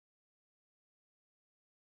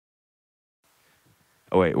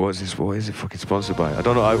Oh wait, what is this? What is it fucking sponsored by? I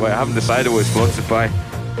don't know. I haven't decided what it's sponsored by.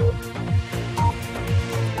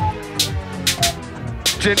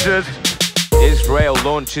 Gingered. Israel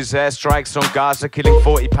launches airstrikes on Gaza, killing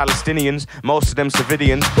 40 Palestinians, most of them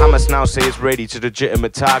civilians. Hamas now say it's ready to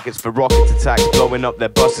legitimate targets for rocket attacks, blowing up their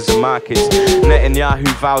buses and markets. Netanyahu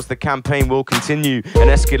vows the campaign will continue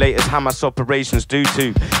and escalate as Hamas operations do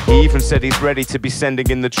too. He even said he's ready to be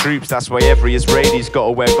sending in the troops. That's why every Israeli's got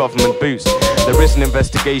to wear government boots. There is an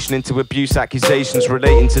investigation into abuse accusations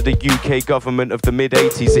relating to the UK government of the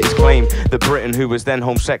mid-80s. It is claimed that Britain, who was then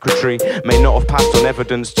Home Secretary, may not have passed on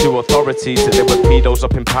evidence to authorities that there were pedos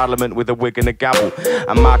up in Parliament with a wig and a gavel.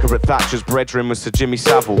 And Margaret Thatcher's brethren was Sir Jimmy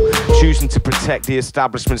Savile, choosing to protect the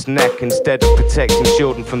establishment's neck instead of protecting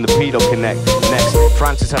children from the pedo connect. Next,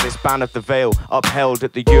 France has had its ban of the veil upheld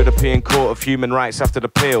at the European Court of Human Rights after the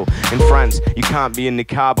appeal. In France, you can't be in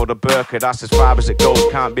niqab or the burqa, that's as far as it goes,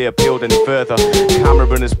 can't be appealed any further.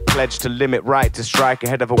 Cameron has pledged to limit right to strike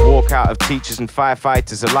ahead of a walkout of teachers and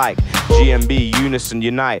firefighters alike. GMB, Unison,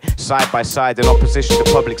 Unite, side by side in opposition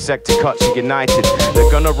to public sector cuts and United.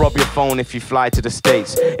 They're gonna rob your phone if you fly to the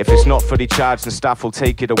States. If it's not fully charged, the staff will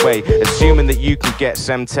take it away, assuming that you can get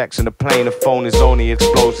Semtex and a plane. A phone is only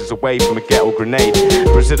explosives away from a ghetto grenade.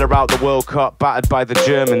 Brazil are out the World Cup, battered by the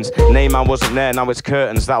Germans. Neymar wasn't there, now it's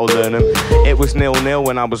curtains, that'll learn them. It was 0-0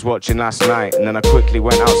 when I was watching last night, and then I quickly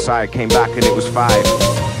went outside, came back and it was 5.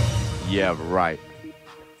 Yeah, right.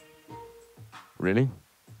 Really?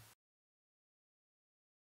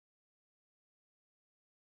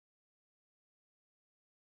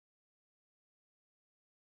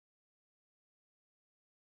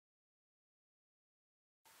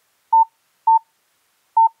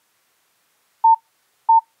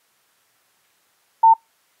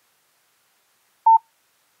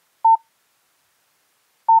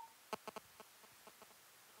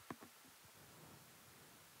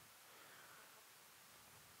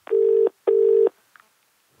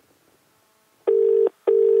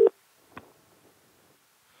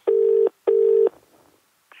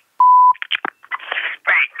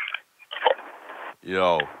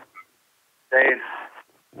 Yo. Saying,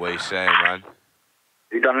 What you saying, man?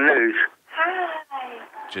 you done the news?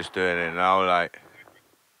 Just doing it now, like.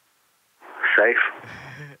 Safe.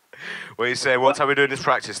 What you saying? What time are we doing this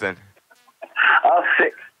practice then?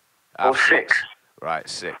 6. Or 6. Right,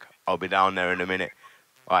 6. I'll be down there in a minute.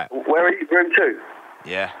 Right. Where are you, room 2?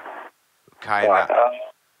 Yeah. Kind Right,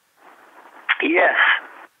 yes.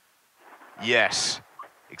 Yes.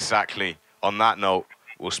 Exactly. On that note,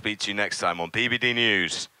 we'll speak to you next time on BBD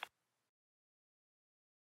News.